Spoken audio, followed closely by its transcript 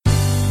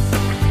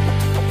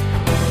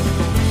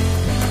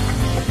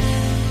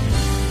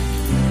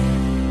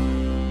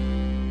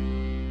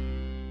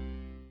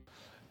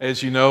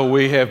As you know,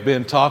 we have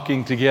been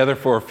talking together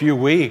for a few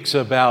weeks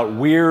about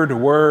weird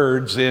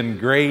words in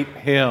great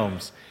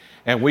hymns.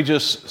 And we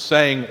just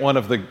sang one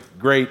of the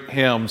great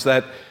hymns.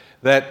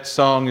 That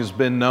song has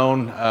been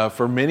known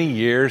for many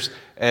years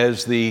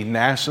as the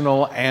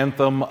national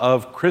anthem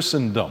of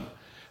Christendom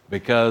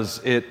because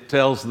it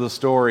tells the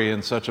story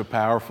in such a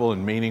powerful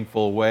and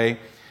meaningful way.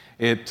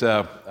 It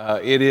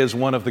is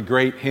one of the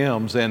great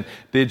hymns. And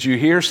did you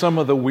hear some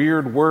of the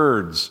weird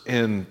words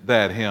in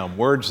that hymn?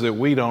 Words that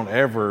we don't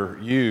ever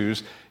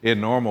use in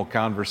normal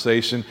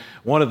conversation.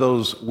 One of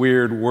those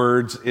weird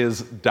words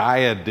is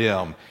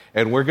diadem.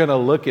 And we're going to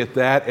look at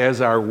that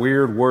as our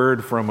weird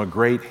word from a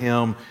great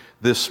hymn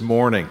this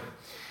morning.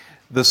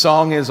 The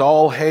song is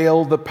All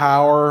Hail the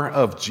Power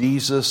of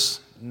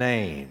Jesus'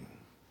 Name.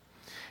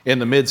 In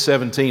the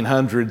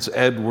mid-1700s,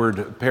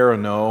 Edward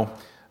Perronnet,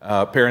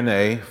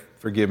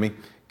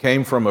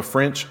 came from a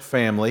French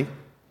family.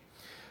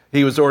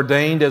 He was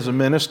ordained as a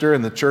minister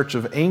in the Church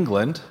of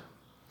England.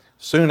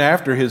 Soon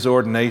after his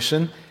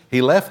ordination, he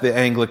left the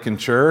Anglican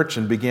Church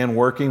and began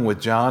working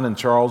with John and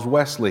Charles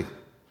Wesley.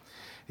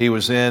 He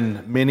was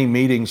in many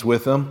meetings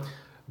with them,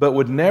 but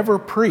would never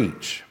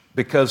preach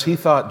because he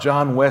thought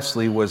John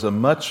Wesley was a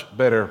much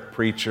better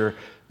preacher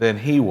than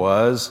he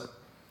was.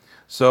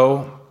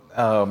 So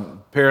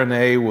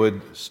Perronnet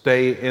would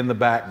stay in the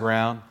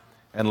background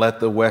and let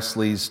the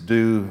Wesleys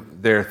do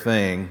their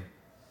thing.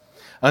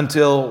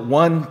 Until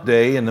one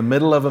day, in the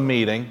middle of a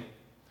meeting,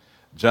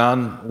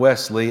 John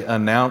Wesley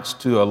announced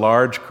to a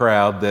large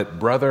crowd that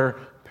Brother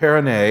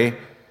Perronnet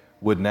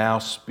would now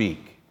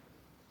speak.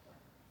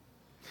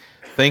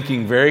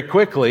 Thinking very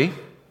quickly,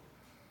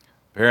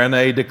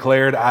 Perronnet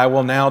declared, "I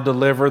will now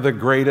deliver the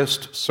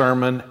greatest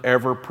sermon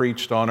ever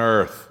preached on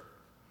earth."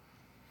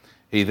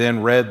 He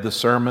then read the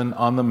Sermon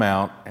on the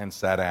Mount and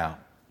sat down.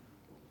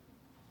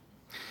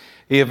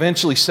 He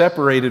eventually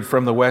separated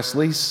from the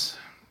Wesleys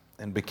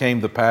and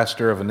became the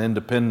pastor of an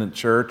independent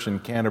church in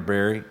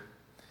Canterbury.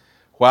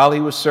 While he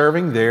was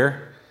serving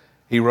there,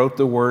 he wrote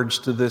the words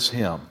to this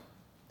hymn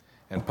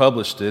and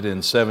published it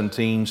in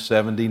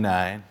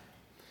 1779.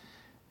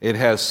 It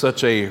has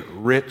such a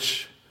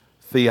rich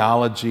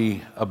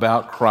theology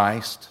about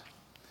Christ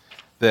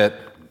that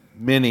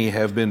many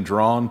have been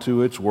drawn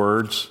to its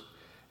words,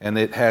 and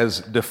it has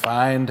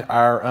defined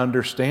our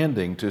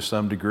understanding to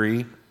some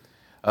degree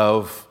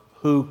of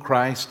who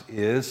Christ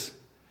is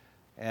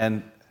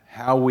and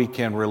how we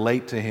can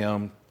relate to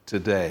Him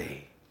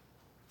today.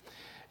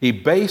 He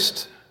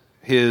based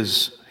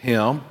his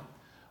hymn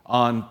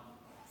on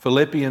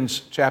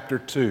Philippians chapter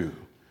 2.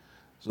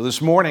 So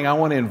this morning I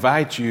want to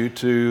invite you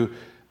to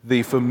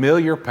the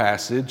familiar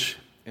passage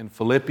in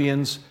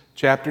Philippians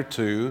chapter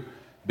 2,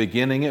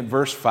 beginning at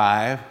verse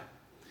 5.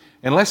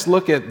 And let's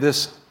look at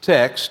this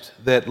text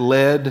that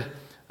led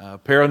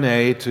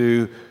Perronnet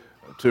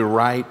to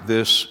write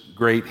this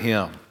great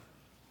hymn.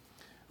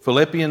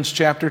 Philippians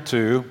chapter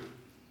 2,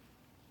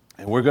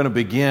 and we're going to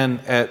begin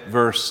at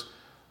verse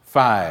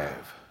 5.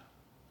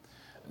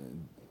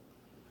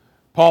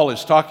 Paul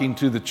is talking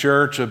to the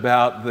church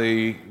about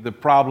the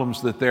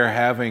problems that they're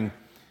having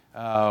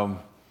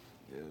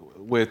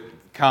with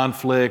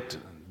conflict,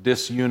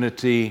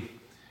 disunity,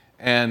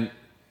 and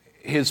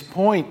his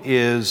point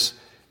is,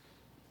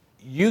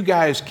 you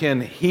guys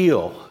can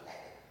heal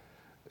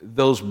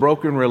those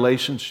broken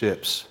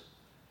relationships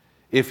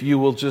if you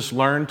will just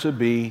learn to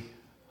be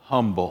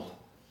humble.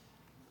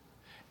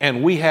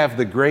 And we have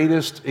the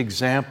greatest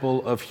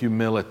example of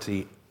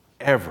humility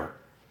ever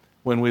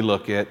when we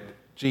look at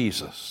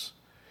Jesus.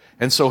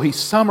 And so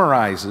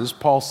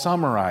Paul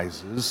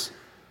summarizes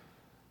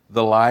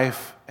the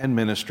life and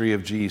ministry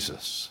of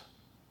Jesus.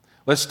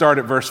 Let's start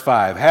at verse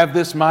 5. Have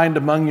this mind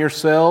among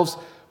yourselves,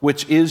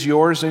 which is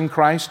yours in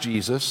Christ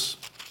Jesus,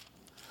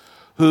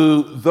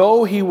 who,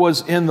 though he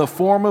was in the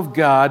form of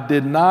God,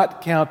 did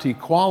not count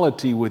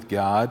equality with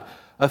God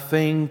a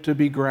thing to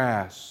be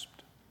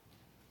grasped.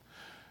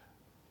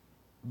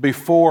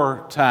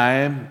 Before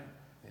time,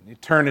 in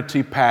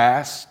eternity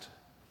past,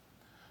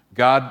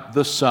 God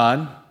the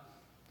Son,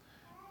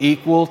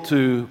 equal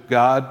to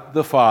God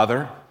the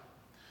Father,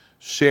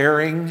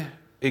 sharing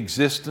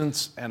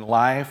existence and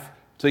life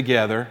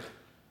together,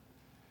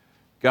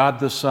 God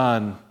the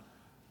Son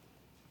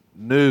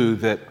knew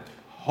that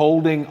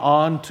holding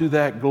on to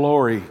that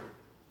glory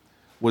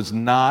was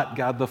not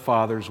God the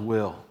Father's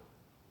will.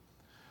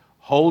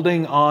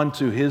 Holding on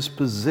to His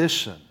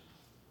position,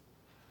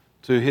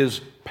 to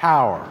His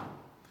power,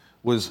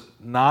 was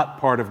not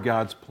part of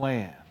God's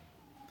plan.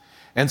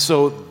 And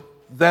so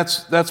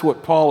that's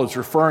what Paul is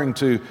referring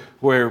to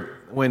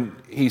when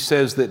he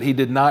says that he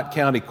did not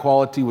count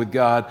equality with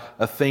God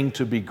a thing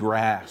to be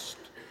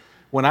grasped.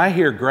 When I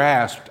hear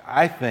grasped,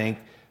 I think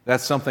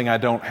that's something I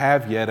don't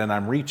have yet and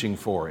I'm reaching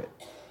for it.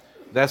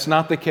 That's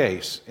not the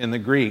case. In the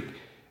Greek,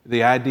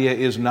 the idea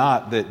is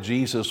not that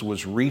Jesus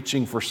was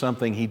reaching for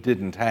something he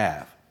didn't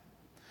have.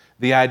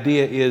 The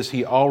idea is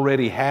he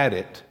already had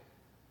it,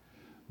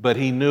 but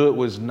he knew it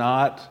was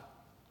not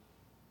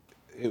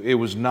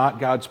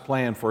God's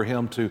plan for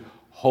him to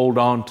hold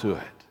on to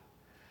it.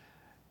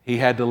 He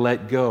had to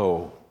let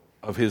go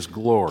of his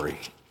glory.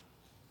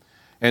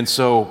 And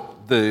so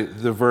the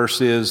verse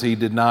is, he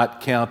did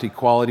not count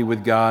equality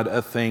with God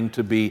a thing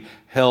to be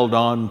held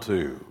on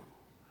to.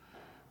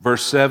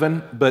 Verse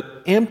 7,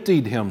 but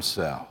emptied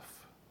himself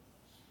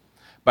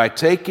by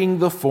taking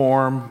the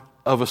form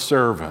of a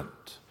servant.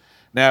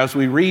 Now, as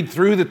we read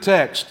through the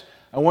text,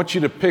 I want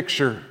you to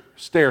picture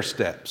stair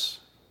steps,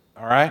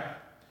 all right?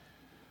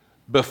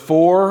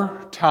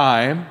 Before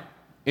time,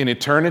 in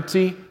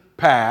eternity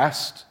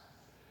past,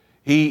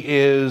 he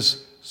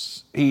is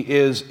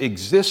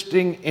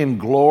existing in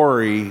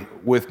glory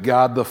with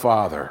God the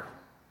Father.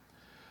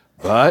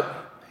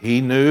 But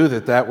he knew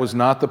that that was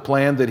not the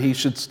plan, that he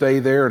should stay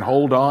there and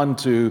hold on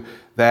to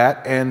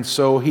that. And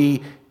so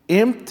he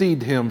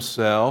emptied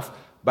himself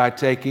by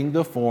taking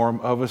the form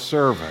of a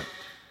servant.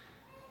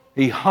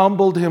 He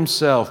humbled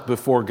himself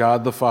before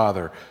God the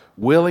Father,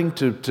 willing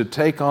to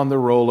take on the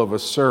role of a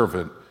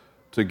servant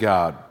to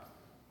God.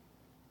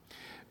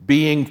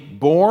 Being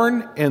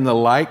born in the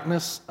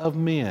likeness of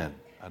men,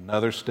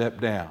 another step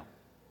down.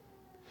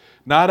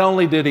 Not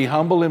only did he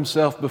humble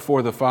himself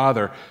before the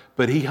Father,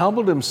 but he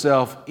humbled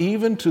himself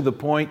even to the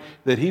point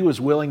that he was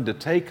willing to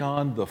take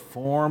on the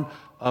form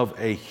of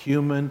a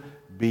human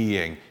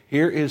being.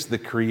 Here is the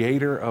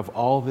creator of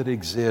all that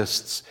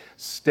exists,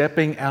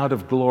 stepping out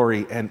of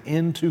glory and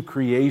into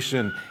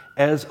creation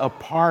as a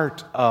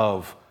part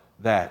of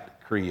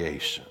that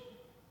creation.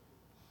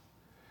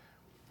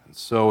 And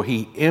so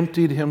he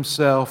emptied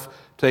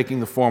himself, taking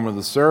the form of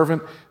the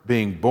servant,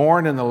 being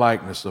born in the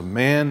likeness of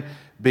man,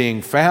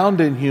 being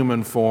found in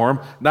human form.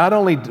 Not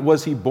only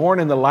was he born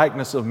in the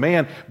likeness of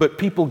man, but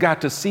people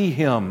got to see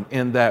him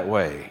in that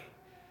way,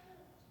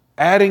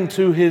 adding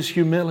to his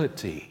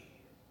humility.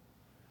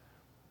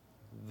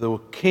 The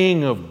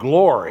King of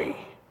glory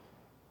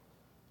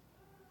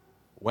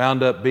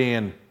wound up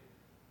being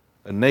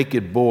a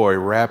naked boy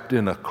wrapped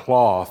in a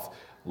cloth,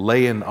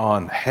 laying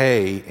on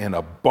hay in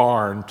a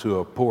barn to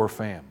a poor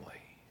family.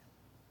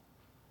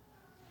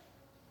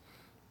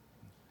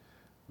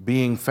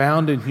 Being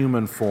found in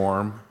human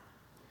form,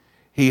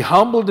 he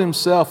humbled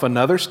himself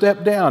another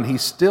step down. He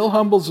still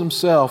humbles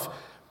himself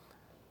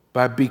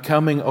by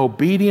becoming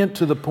obedient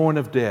to the point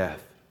of death.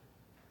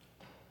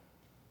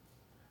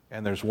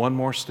 And there's one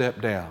more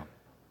step down.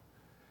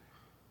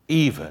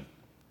 Even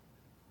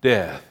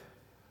death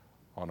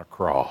on a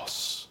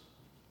cross.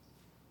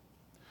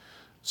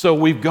 So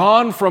we've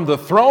gone from the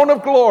throne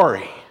of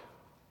glory,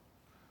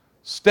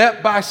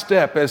 step by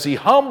step, as he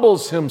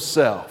humbles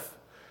himself,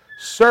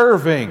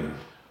 serving,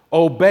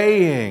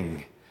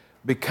 obeying,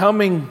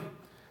 becoming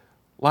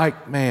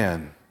like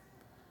man,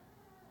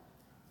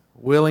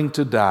 willing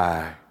to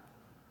die,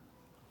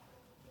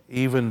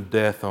 even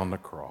death on the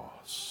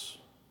cross.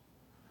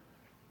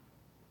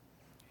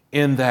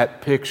 In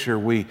that picture,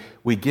 we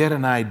get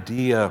an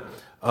idea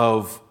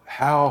of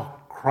how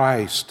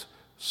Christ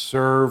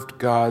served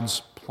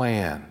God's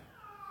plan.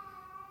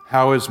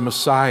 How as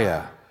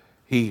Messiah,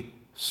 he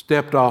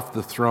stepped off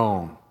the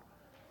throne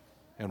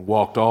and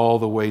walked all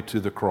the way to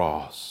the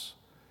cross.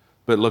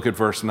 But look at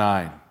verse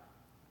 9.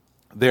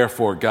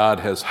 Therefore, God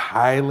has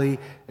highly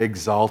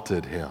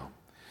exalted him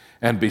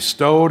and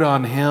bestowed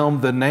on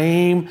him the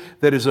name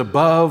that is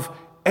above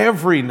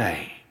every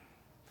name.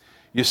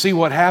 You see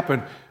what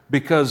happened?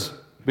 Because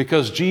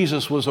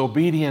Jesus was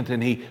obedient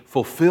and he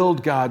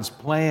fulfilled God's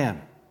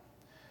plan.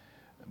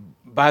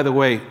 By the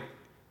way,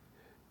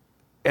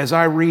 as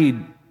I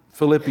read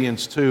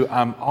Philippians 2,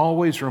 I'm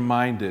always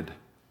reminded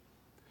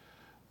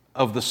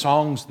of the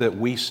songs that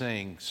we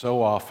sing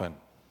so often.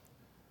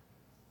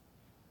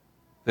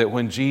 That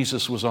when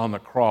Jesus was on the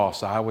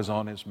cross, I was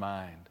on his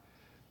mind.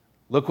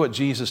 Look what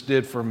Jesus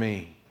did for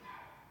me.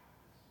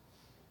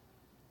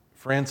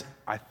 Friends,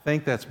 I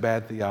think that's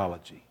bad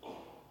theology.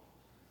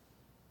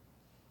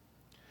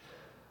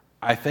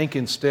 I think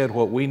instead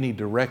what we need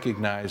to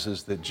recognize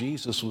is that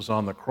Jesus was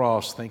on the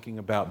cross thinking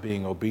about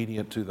being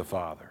obedient to the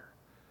Father.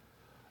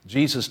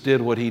 Jesus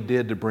did what he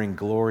did to bring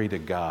glory to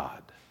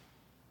God.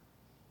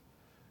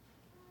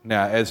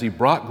 Now, as he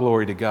brought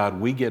glory to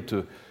God, we get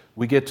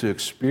to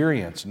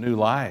experience new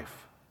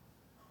life.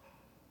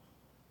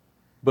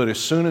 But as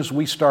soon as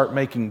we start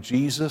making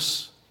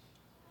Jesus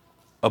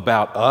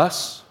about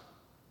us,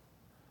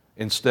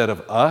 instead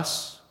of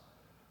us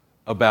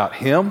about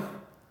him,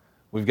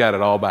 we've got it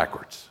all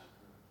backwards.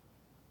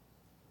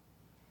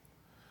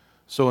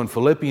 So in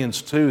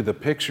Philippians 2, the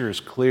picture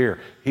is clear.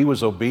 He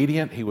was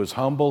obedient, he was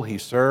humble, he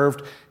served,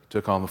 he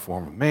took on the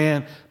form of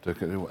man,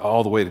 took it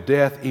all the way to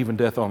death, even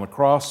death on the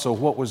cross. So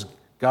what was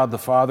God the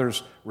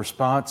Father's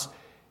response?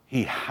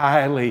 He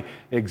highly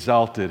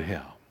exalted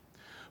him,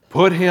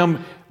 put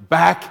him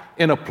back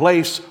in a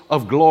place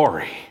of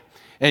glory,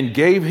 and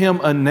gave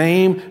him a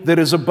name that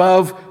is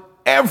above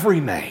every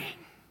name.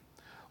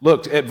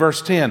 Look at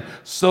verse 10.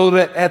 So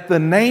that at the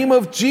name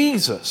of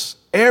Jesus,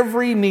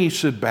 every knee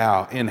should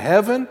bow in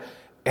heaven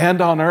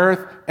and on earth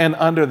and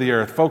under the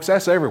earth. Folks,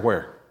 that's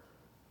everywhere.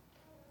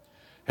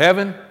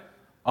 Heaven,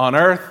 on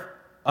earth,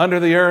 under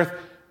the earth.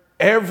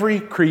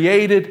 Every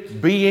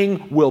created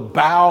being will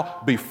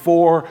bow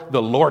before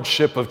the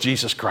lordship of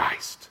Jesus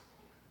Christ.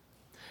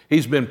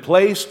 He's been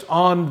placed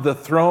on the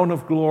throne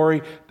of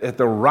glory at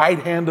the right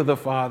hand of the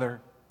Father,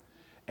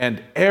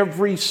 and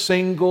every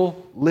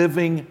single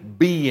living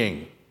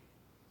being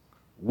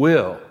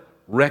will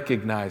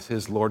recognize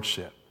his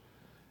lordship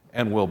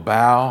and will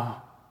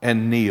bow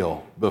and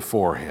kneel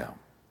before him.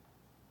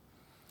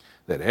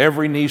 That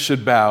every knee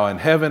should bow in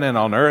heaven and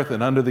on earth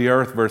and under the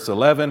earth, verse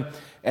 11,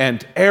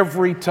 and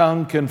every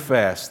tongue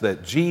confess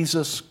that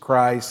Jesus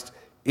Christ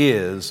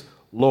is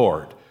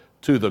Lord,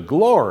 to the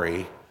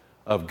glory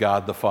of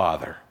God the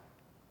Father.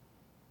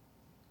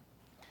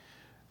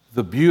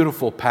 The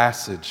beautiful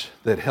passage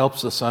that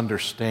helps us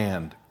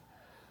understand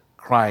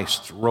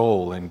Christ's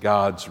role in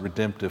God's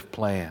redemptive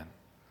plan.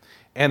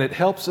 And it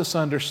helps us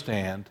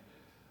understand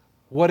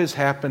what is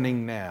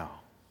happening now.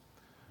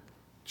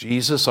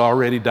 Jesus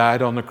already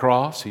died on the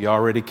cross. He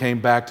already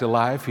came back to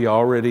life. He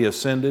already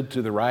ascended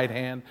to the right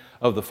hand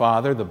of the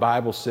Father. The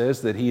Bible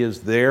says that He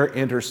is there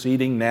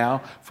interceding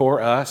now for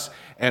us.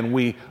 And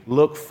we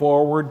look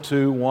forward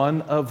to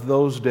one of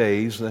those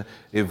days,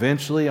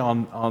 eventually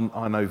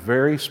on a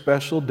very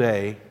special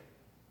day,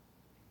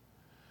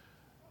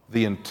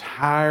 the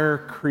entire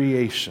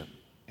creation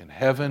in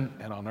heaven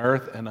and on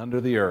earth and under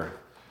the earth,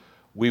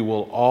 we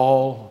will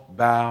all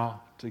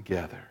bow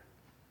together,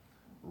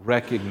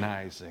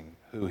 recognizing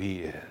who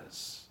He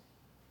is.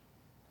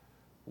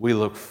 We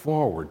look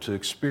forward to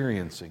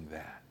experiencing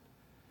that.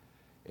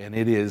 And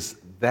it is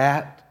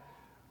that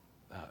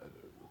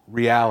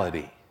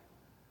reality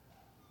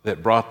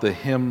that brought the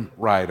hymn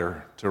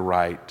writer to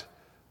write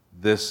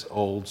this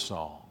old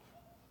song.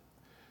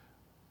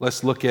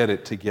 Let's look at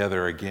it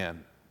together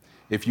again.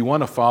 If you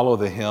want to follow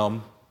the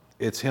hymn,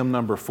 it's hymn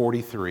number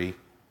 43.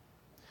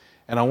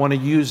 And I want to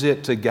use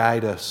it to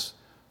guide us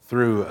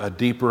through a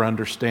deeper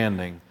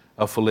understanding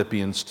of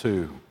Philippians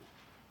 2.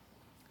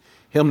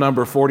 Hymn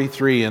number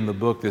 43 in the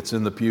book that's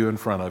in the pew in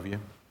front of you.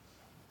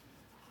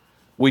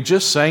 We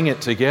just sang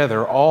it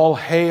together. All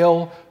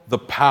hail the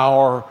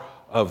power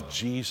of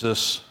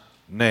Jesus'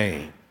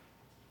 name.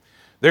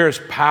 There's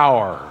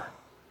power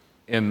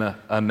in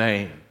a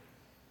name.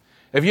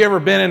 Have you ever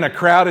been in a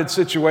crowded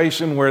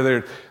situation where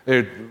there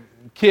are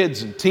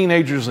kids and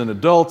teenagers and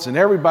adults and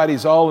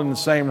everybody's all in the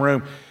same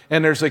room,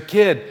 and there's a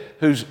kid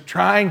who's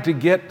trying to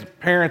get the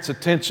parents'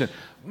 attention?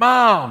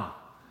 Mom!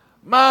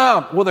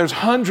 Well, there's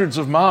hundreds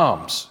of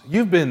moms.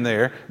 You've been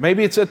there.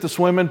 Maybe it's at the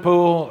swimming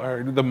pool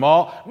or the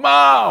mall.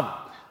 Mom!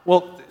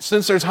 Well,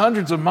 since there's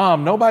hundreds of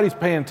moms, nobody's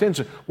paying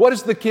attention. What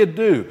does the kid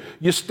do?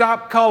 You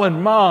stop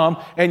calling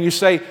mom and you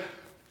say,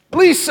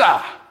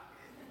 Lisa!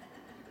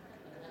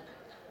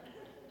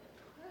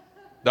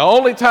 The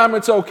only time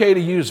it's okay to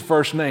use the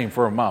first name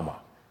for a mama.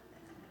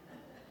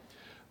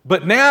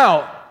 But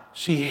now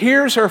she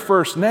hears her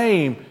first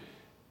name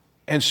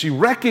and she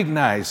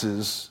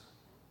recognizes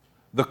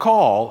the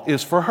call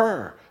is for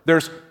her.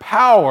 There's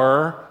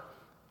power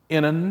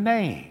in a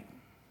name.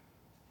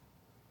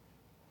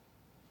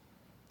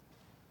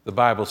 The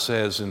Bible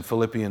says in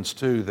Philippians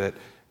 2 that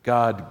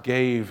God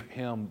gave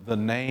him the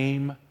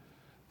name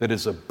that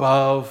is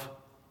above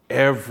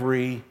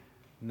every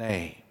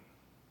name.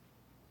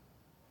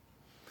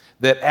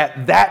 That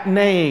at that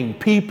name,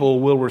 people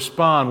will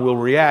respond, will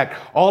react.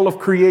 All of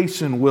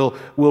creation will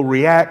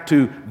react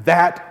to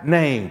that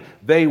name.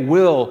 They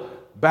will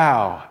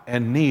bow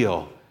and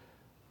kneel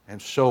and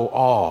show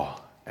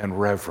awe and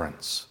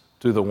reverence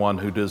to the one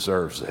who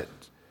deserves it.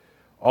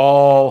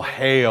 All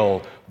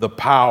hail the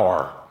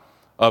power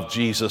of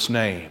Jesus'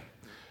 name.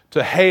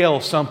 To hail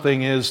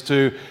something is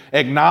to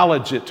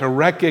acknowledge it, to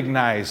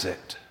recognize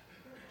it.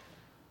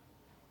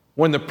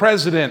 When the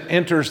president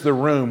enters the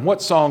room,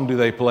 what song do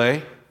they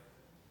play?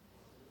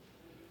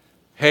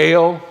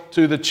 Hail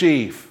to the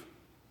chief.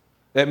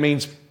 That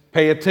means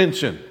pay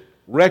attention,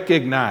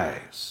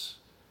 recognize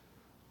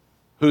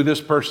who this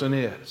person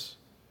is.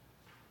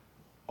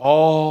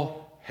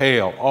 All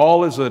hail.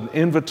 All is an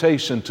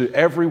invitation to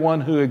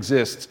everyone who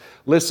exists.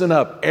 Listen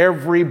up,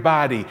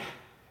 everybody.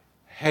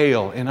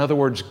 Hail. In other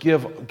words,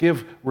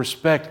 give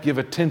respect, give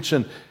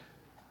attention,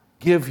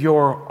 give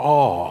your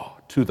awe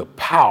to the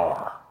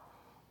power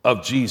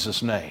of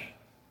Jesus' name.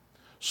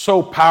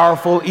 So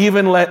powerful,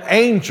 even let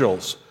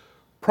angels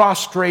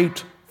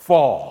prostrate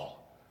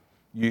fall.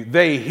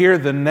 They hear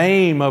the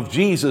name of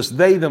Jesus,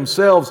 they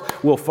themselves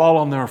will fall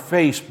on their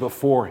face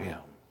before Him.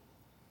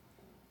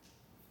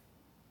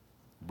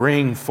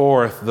 Bring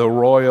forth the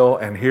royal,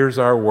 and here's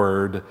our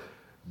word,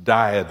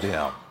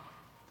 diadem,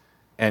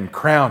 and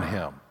crown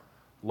Him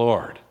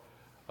Lord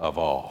of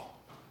all.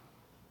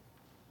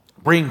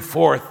 Bring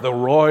forth the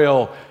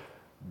royal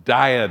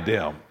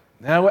diadem.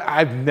 Now,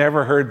 I've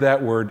never heard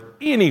that word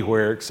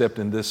anywhere except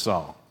in this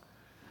song.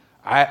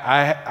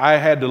 I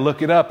had to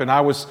look it up, and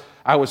I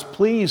was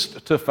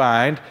pleased to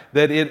find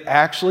that it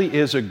actually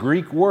is a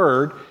Greek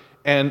word,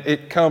 and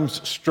it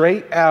comes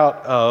straight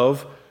out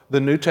of the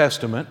New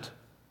Testament.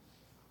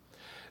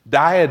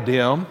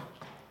 Diadem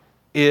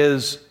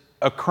is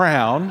a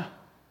crown,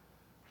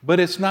 but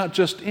it's not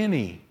just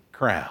any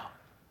crown.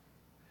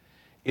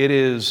 It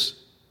is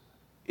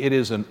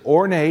an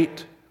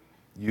ornate,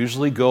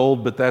 usually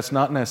gold, but that's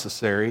not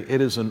necessary.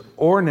 It is an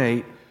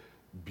ornate,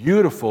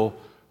 beautiful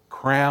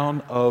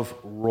crown of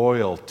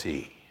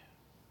royalty.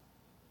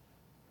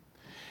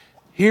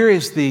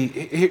 Here's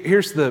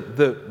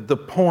the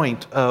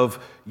point of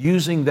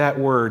using that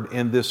word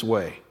in this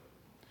way.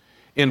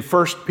 In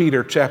 1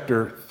 Peter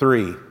chapter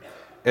 3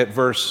 at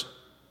verse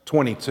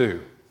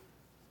 22,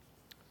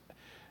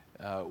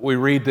 we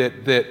read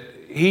that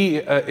he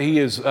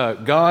is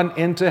gone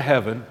into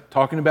heaven,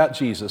 talking about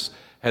Jesus,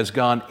 has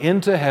gone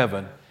into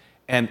heaven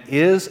and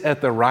is at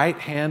the right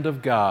hand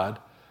of God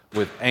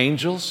with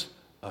angels,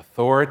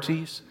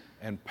 authorities,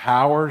 and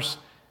powers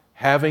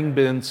having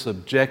been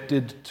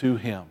subjected to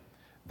him.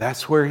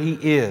 That's where he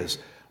is.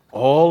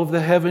 All of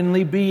the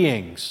heavenly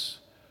beings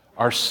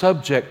are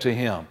subject to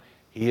him.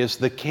 He is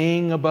the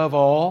king above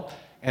all,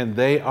 and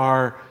they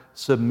are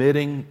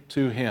submitting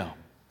to him.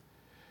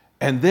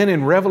 And then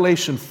in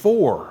Revelation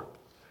 4,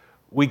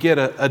 we get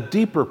a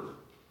deeper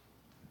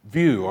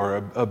view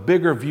or a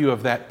bigger view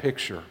of that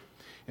picture.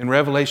 In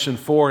Revelation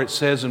 4, it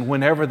says, "And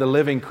whenever the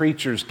living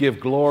creatures give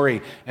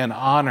glory and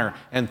honor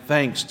and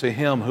thanks to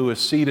him who is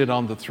seated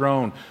on the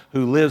throne,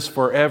 who lives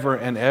forever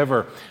and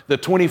ever, the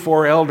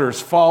 24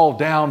 elders fall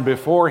down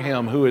before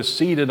him who is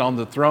seated on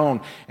the throne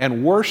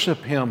and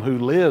worship him who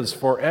lives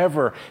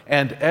forever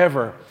and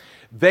ever.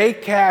 They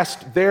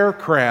cast their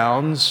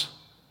crowns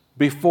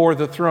before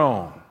the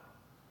throne,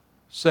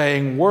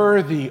 saying,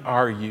 'Worthy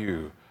are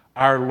you,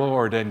 our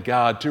Lord and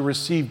God, to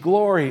receive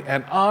glory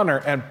and honor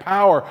and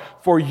power,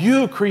 for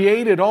you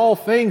created all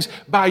things.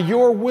 By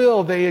your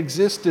will they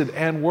existed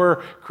and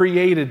were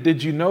created.'"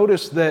 Did you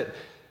notice that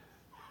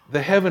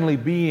the heavenly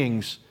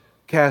beings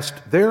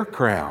cast their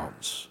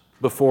crowns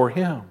before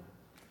him?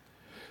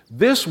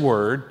 This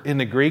word in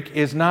the Greek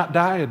is not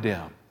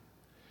diadem.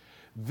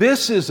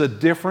 This is a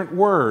different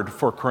word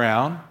for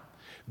crown.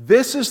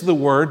 This is the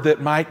word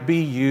that might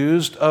be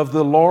used of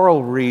the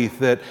laurel wreath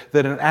that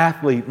an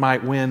athlete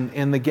might win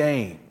in the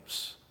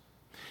games.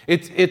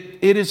 It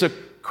is a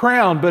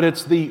crown, but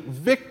it's the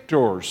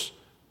victor's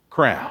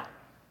crown.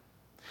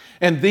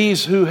 And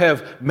these who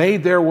have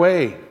made their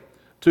way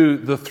to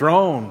the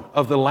throne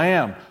of the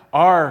Lamb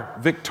are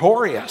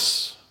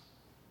victorious.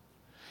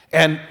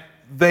 And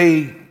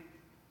they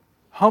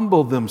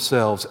humble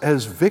themselves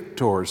as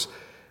victors,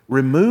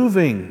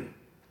 removing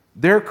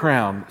their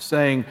crown,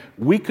 saying,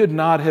 "We could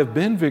not have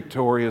been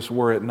victorious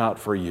were it not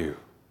for you.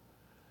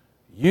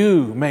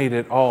 You made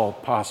it all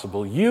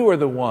possible. You are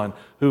the one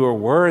who are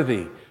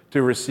worthy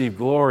to receive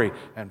glory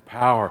and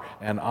power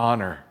and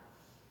honor."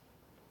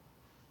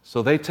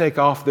 So they take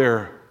off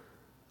their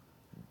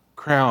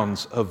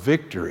crowns of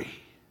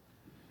victory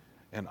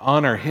and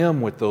honor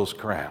him with those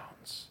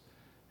crowns.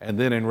 And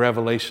then in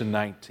Revelation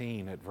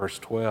 19 at verse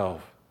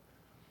 12,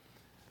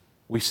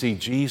 we see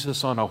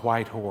Jesus on a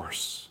white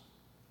horse.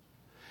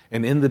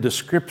 And in the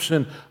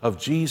description of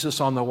Jesus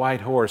on the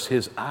white horse,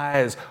 his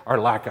eyes are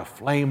like a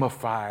flame of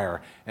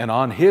fire, and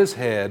on his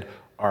head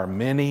are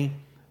many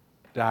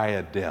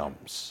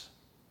diadems.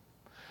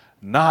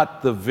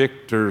 Not the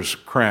victor's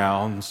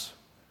crowns,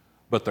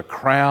 but the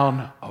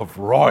crown of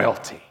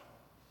royalty.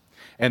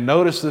 And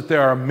notice that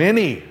there are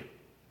many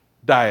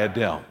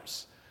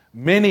diadems,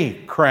 many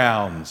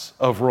crowns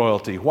of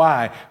royalty.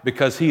 Why?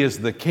 Because he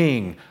is the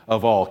King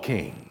of all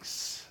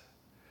kings.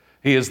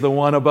 He is the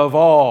one above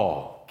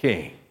all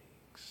kings.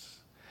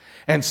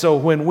 And so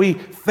when we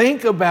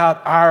think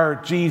about our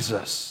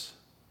Jesus,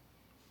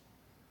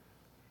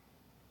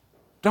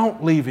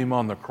 don't leave him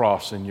on the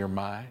cross in your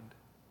mind.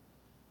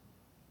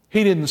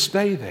 He didn't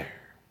stay there.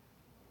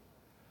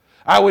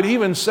 I would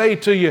even say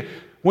to you,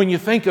 when you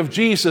think of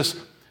Jesus,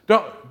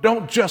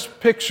 don't just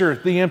picture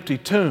the empty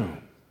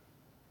tomb,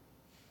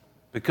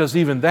 because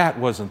even that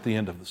wasn't the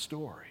end of the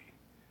story.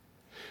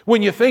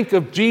 When you think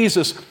of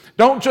Jesus,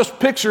 don't just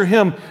picture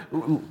him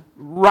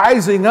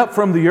rising up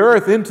from the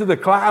earth into the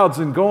clouds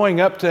and going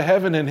up to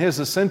heaven in his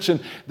ascension.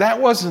 That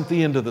wasn't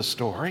the end of the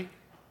story.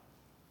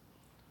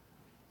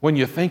 When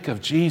you think of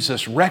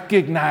Jesus,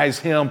 recognize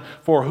him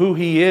for who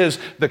he is,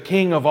 the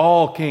King of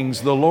all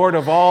kings, the Lord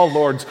of all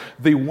lords,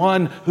 the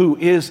one who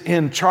is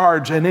in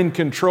charge and in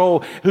control,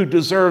 who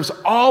deserves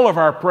all of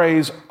our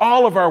praise,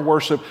 all of our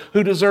worship,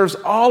 who deserves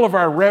all of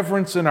our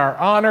reverence and our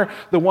honor,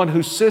 the one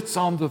who sits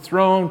on the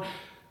throne,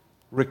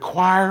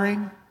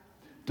 requiring,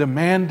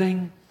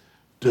 demanding,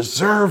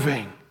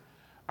 deserving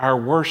our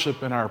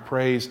worship and our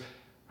praise,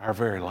 our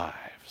very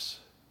lives.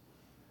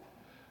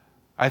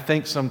 I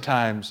think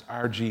sometimes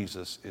our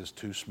Jesus is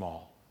too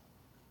small.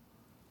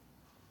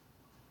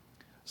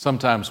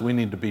 Sometimes we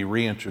need to be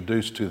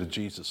reintroduced to the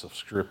Jesus of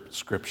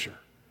Scripture,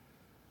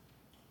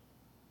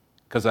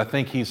 because I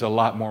think he's a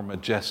lot more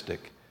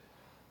majestic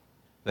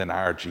than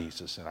our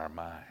Jesus in our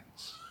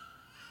minds.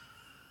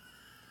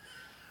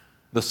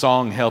 The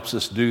song helps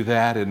us do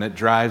that, and it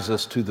drives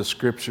us to the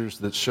Scriptures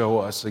that show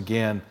us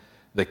again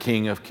the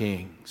King of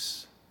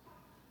Kings.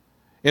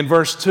 In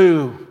verse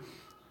 2,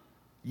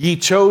 "Ye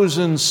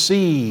chosen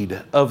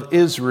seed of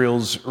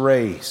Israel's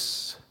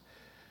race."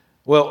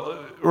 Well,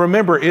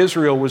 remember,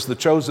 Israel was the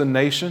chosen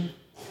nation.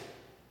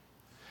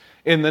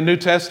 In the New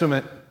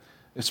Testament,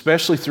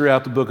 especially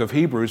throughout the book of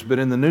Hebrews, but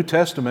in the New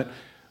Testament,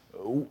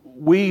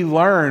 we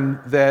learn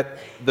that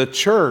the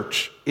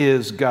church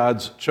is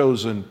God's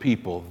chosen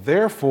people.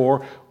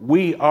 Therefore,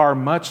 we are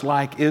much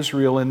like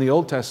Israel in the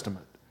Old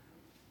Testament.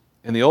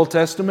 In the Old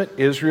Testament,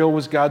 Israel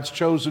was God's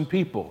chosen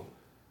people.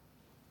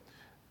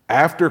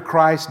 After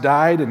Christ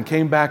died and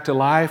came back to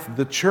life,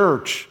 the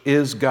church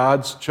is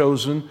God's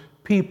chosen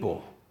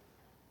people.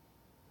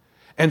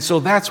 And so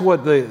that's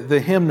what the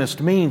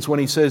hymnist means when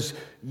he says,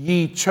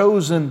 ye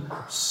chosen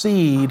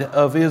seed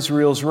of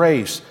Israel's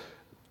race.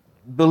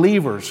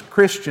 Believers,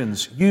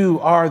 Christians, you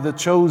are the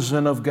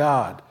chosen of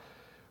God.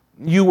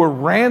 You were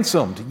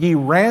ransomed. Ye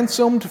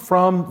ransomed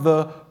from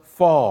the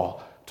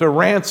fall. To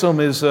ransom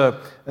is,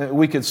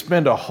 we could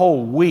spend a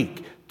whole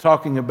week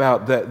talking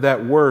about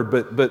that word,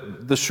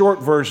 but the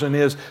short version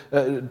is,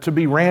 to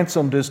be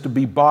ransomed is to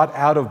be bought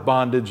out of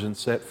bondage and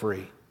set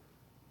free.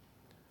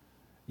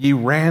 Ye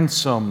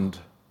ransomed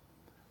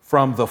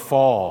from the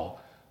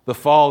fall. The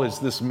fall is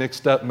this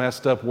mixed up,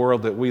 messed up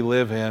world that we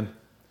live in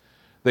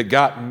that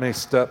got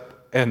mixed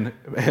up and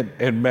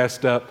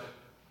messed up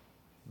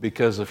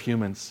because of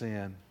human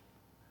sin.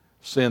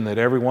 Sin that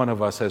every one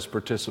of us has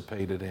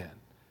participated in.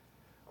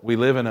 We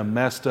live in a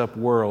messed up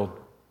world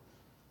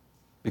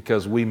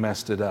because we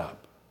messed it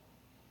up.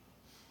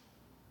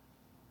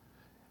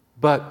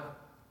 But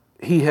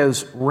He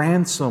has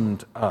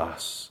ransomed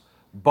us,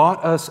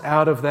 bought us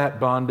out of that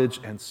bondage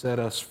and set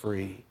us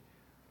free.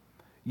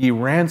 Ye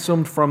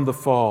ransomed from the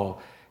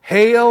fall.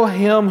 Hail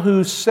Him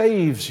who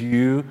saves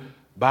you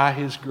by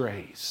His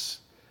grace.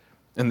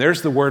 And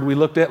there's the word we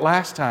looked at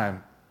last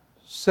time,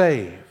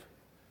 save.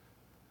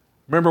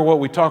 Remember what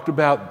we talked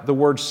about, the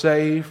word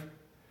save?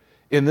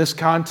 In this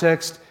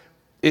context,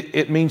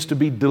 it means to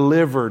be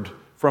delivered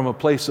from a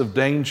place of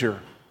danger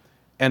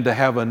and to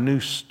have a new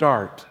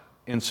start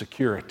in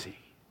security.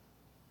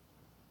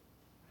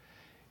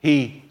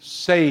 He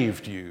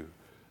saved you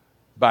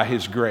by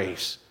His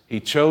grace. He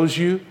chose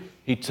you.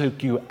 He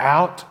took you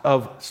out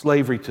of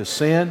slavery to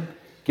sin,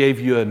 gave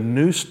you a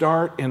new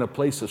start in a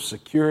place of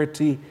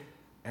security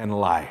and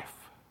life.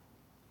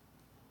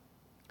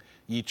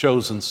 Ye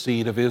chosen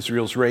seed of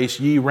Israel's race,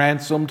 ye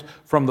ransomed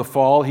from the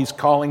fall. He's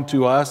calling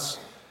to us.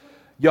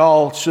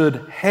 Y'all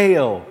should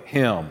hail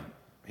Him,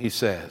 He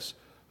says,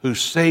 who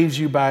saves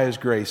you by His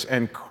grace,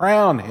 and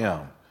crown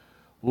Him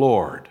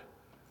Lord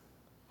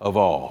of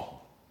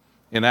all.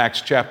 In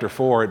Acts chapter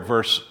 4 at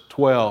verse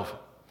 12,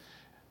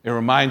 it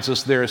reminds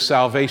us there is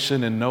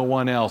salvation in no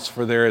one else,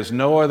 for there is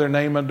no other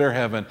name under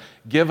heaven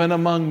given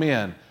among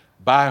men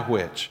by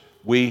which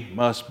we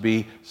must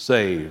be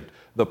saved.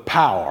 The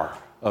power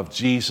of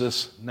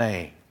Jesus'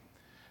 name.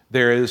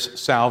 There is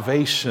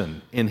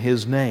salvation in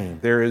His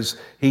name.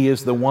 He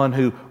is the one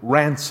who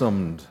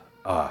ransomed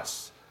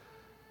us.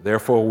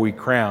 Therefore, we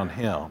crown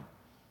Him.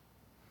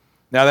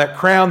 Now, that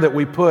crown that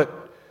we put,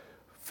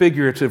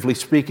 figuratively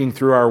speaking,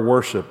 through our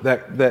worship,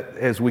 that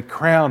as we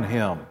crown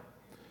Him,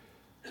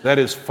 that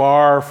is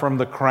far from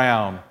the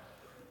crown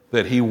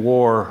that He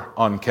wore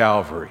on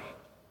Calvary.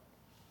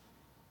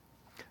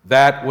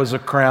 That was a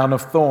crown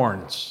of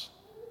thorns.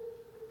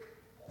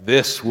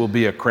 This will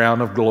be a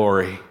crown of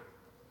glory.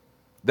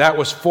 That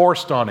was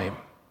forced on Him.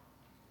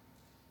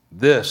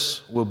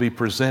 This will be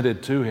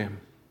presented to Him.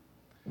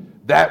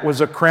 That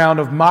was a crown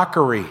of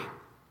mockery.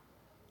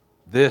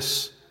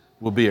 This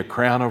will be a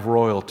crown of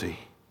royalty.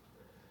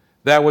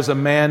 That was a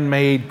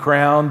man-made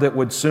crown that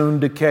would soon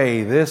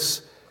decay.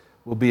 This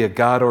will be a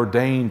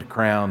God-ordained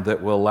crown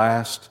that will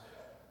last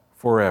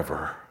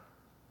forever.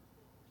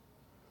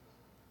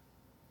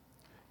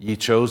 Ye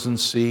chosen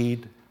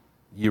seed,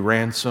 ye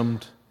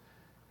ransomed,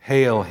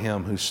 hail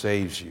Him who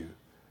saves you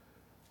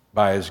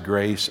by His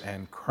grace,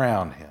 and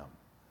crown Him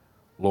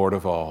Lord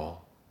of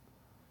all.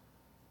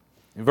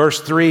 In verse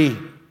 3,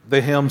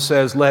 the hymn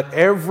says, let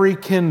every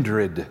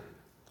kindred,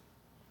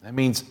 that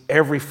means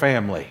every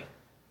family,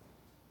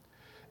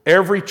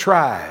 every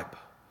tribe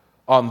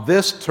on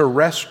this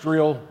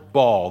terrestrial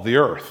ball, the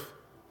earth,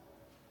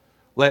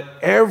 let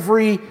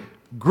every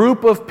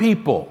group of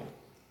people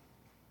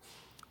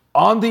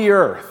on the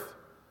earth,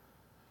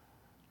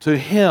 to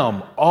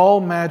Him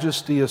all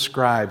majesty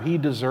ascribe. He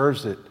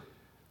deserves it.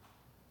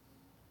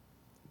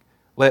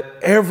 Let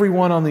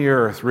everyone on the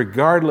earth,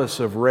 regardless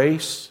of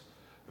race,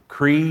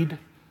 creed,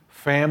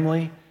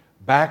 family,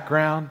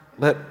 background,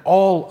 let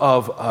all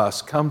of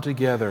us come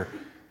together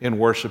in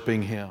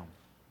worshiping Him.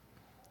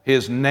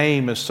 His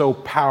name is so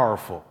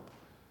powerful,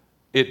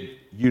 it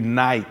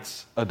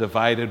unites a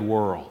divided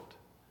world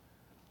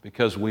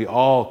because we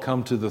all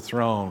come to the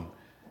throne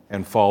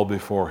and fall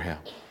before Him.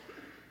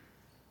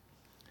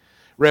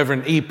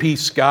 Reverend E.P.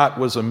 Scott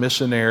was a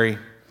missionary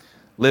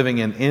living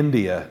in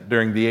India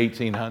during the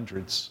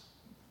 1800s.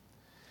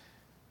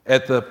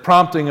 At the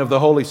prompting of the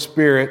Holy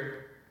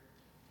Spirit,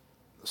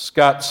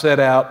 Scott set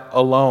out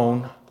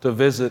alone to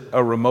visit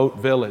a remote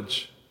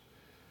village.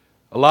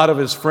 A lot of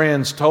his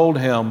friends told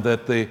him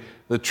that the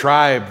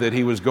tribe that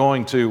he was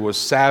going to was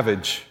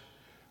savage,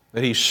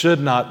 that he should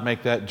not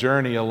make that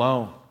journey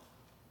alone.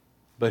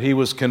 But he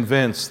was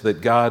convinced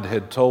that God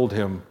had told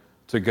him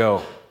to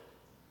go.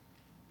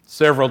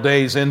 Several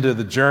days into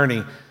the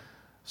journey,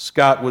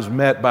 Scott was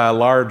met by a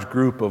large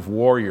group of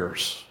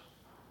warriors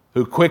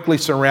who quickly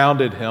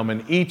surrounded him,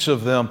 and each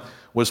of them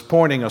was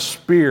pointing a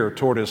spear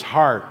toward his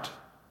heart.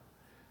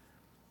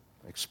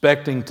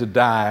 Expecting to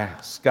die,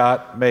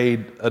 Scott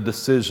made a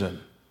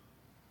decision.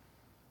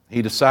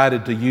 He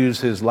decided to use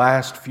his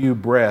last few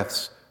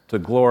breaths to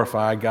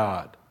glorify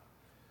God.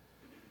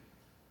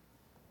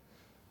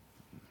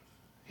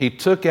 He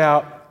took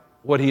out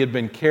what he had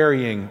been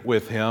carrying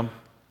with him,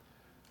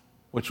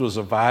 which was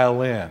a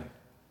violin.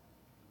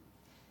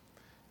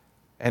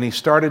 And he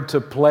started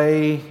to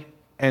play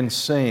and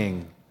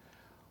sing,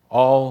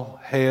 "All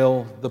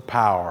hail the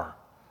power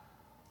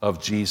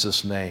of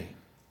Jesus' name."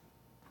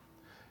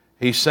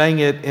 He sang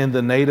it in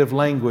the native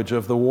language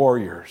of the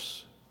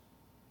warriors.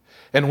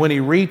 And when he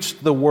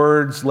reached the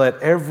words, "Let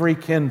every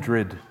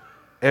kindred,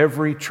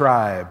 every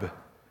tribe,"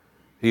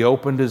 he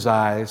opened his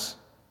eyes,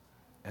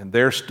 and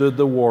there stood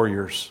the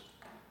warriors,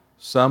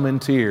 some in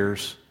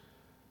tears,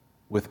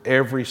 with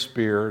every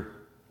spear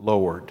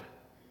lowered.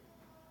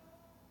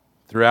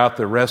 Throughout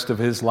the rest of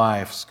his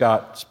life,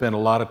 Scott spent a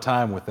lot of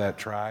time with that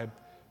tribe,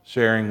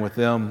 sharing with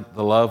them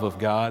the love of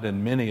God,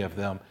 and many of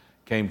them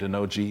came to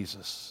know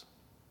Jesus.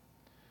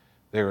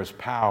 There is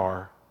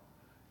power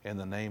in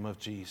the name of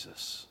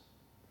Jesus.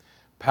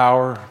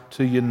 Power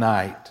to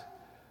unite,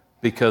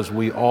 because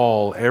we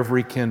all,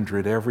 every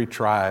kindred, every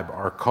tribe,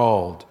 are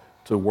called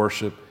to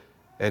worship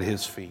at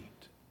his feet.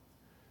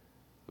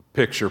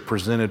 The picture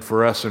presented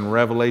for us in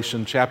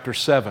Revelation chapter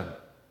 7.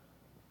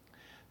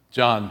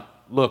 John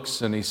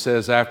looks and he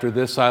says, "After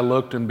this I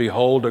looked, and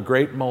behold, a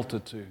great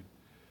multitude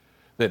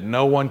that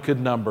no one could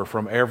number,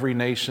 from every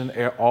nation,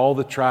 all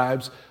the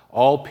tribes,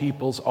 all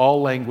peoples, all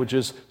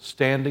languages,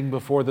 standing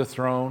before the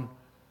throne,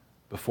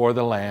 before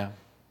the Lamb,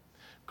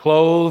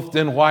 clothed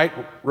in white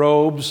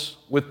robes,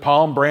 with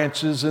palm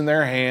branches in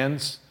their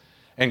hands,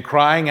 and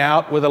crying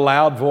out with a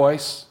loud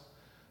voice,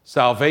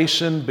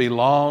 'Salvation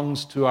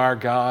belongs to our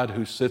God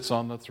who sits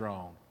on the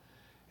throne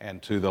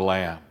and to the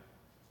Lamb.'"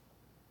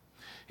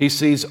 He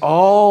sees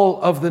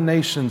all of the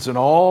nations and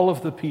all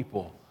of the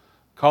people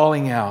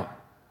calling out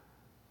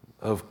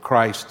of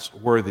Christ's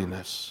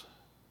worthiness.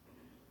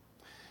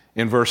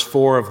 In verse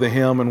 4 of the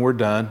hymn, and we're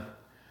done,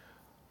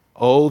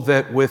 "Oh,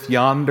 that with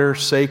yonder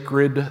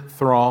sacred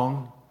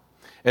throng,"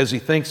 as he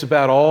thinks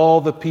about all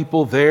the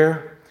people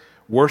there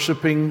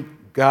worshiping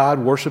God,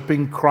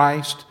 worshiping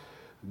Christ,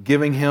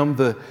 giving him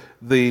the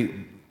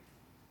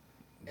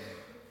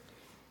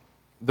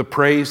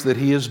praise that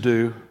he is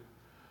due,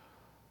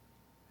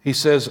 he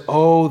says,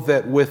 "Oh,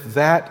 that with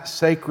that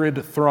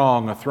sacred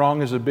throng," a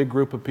throng is a big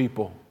group of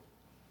people.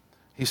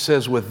 He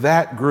says, "With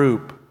that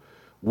group,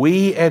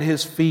 we at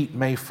his feet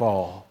may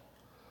fall.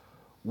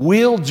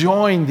 We'll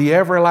join the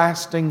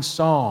everlasting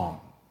song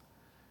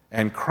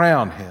and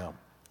crown him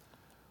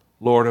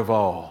Lord of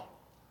all."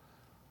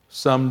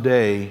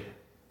 Someday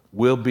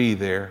we'll be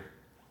there,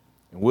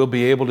 and we'll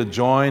be able to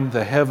join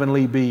the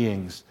heavenly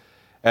beings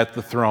at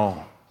the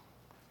throne.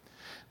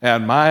 Now,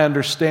 in my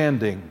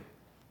understanding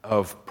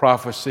of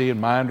prophecy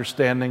and my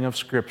understanding of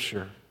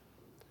Scripture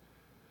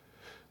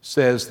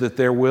says that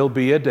there will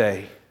be a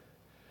day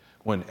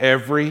when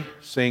every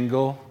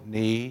single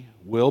knee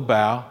will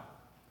bow,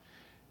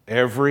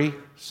 every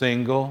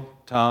single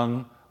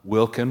tongue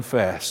will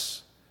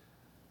confess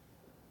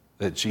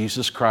that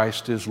Jesus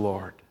Christ is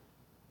Lord.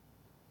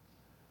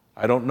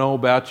 I don't know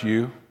about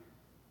you,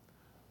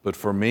 but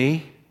for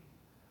me,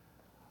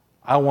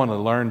 I want to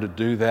learn to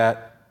do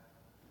that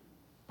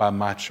by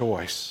my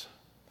choice,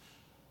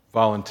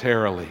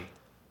 voluntarily,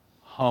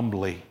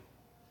 humbly,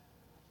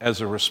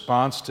 as a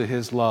response to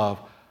his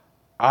love.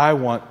 I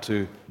want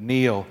to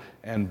kneel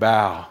and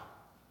bow.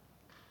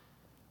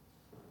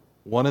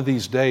 One of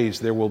these days,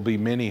 there will be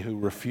many who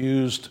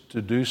refused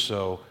to do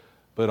so,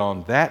 but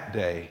on that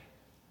day,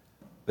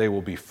 they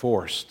will be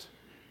forced.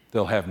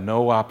 They'll have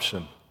no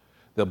option.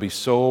 They'll be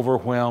so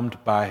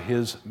overwhelmed by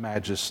his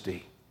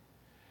majesty.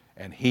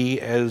 And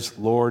he, as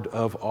Lord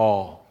of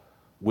all,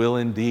 will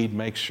indeed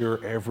make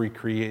sure every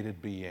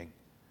created being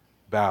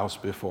bows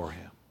before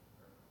him.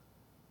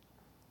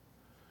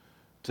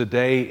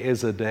 Today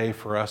is a day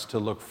for us to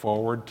look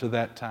forward to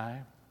that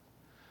time,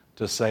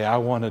 to say, I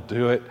want to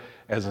do it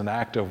as an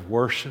act of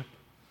worship.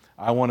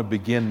 I want to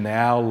begin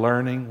now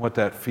learning what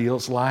that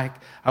feels like.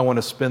 I want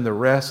to spend the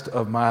rest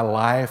of my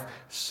life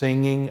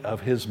singing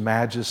of his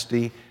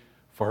majesty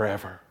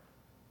forever.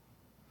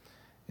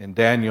 In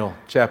Daniel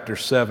chapter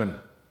 7,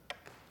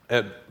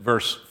 at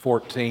verse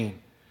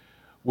 14,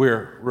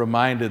 we're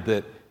reminded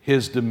that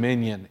his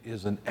dominion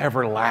is an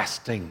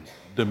everlasting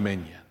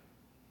dominion,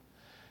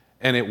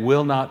 and it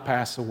will not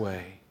pass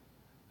away.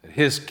 That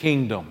his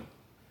kingdom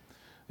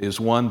is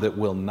one that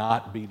will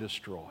not be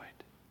destroyed.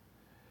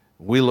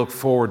 We look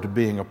forward to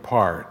being a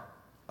part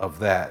of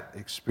that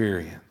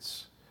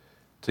experience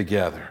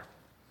together.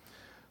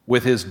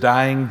 With his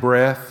dying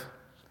breath,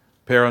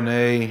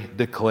 Perronnet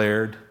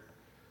declared,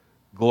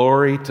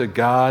 "Glory to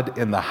God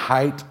in the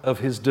height of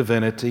his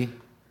divinity,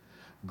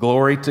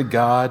 glory to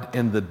God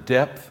in the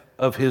depth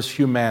of his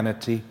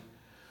humanity,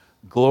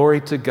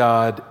 Glory to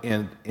God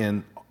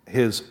in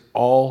His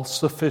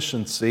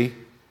all-sufficiency.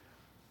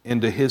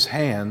 Into His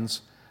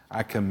hands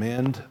I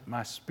commend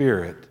my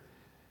spirit.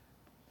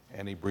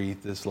 And He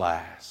breathed His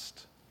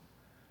last.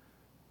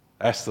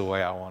 That's the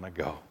way I want to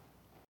go.